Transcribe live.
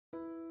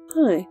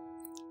Hi,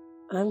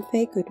 I'm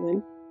Faye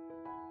Goodwin.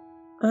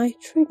 I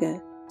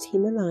trigger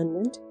team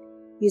alignment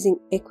using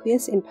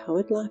equus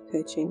empowered life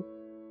coaching.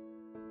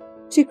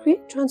 To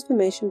create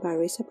transformation by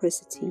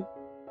reciprocity,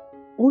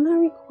 all I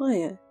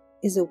require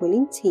is a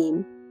willing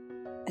team,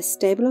 a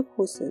stable of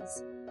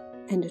horses,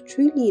 and a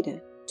true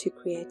leader to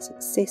create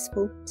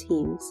successful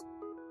teams.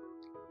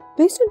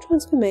 Based on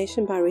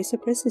transformation by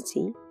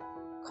reciprocity,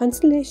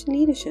 constellation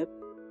leadership,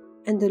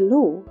 and the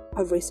law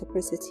of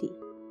reciprocity,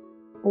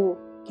 or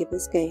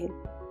giver's gain.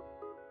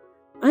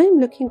 I am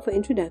looking for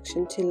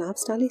introduction to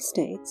lifestyle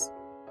estates,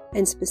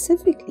 and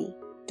specifically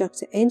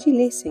Dr. Angie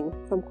Lessing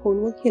from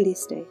Cornwall Hill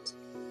Estate.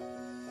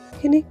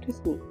 Connect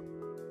with me.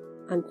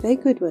 I'm Faye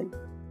Goodwin,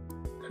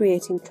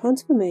 creating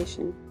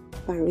transformation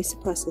by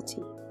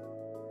reciprocity.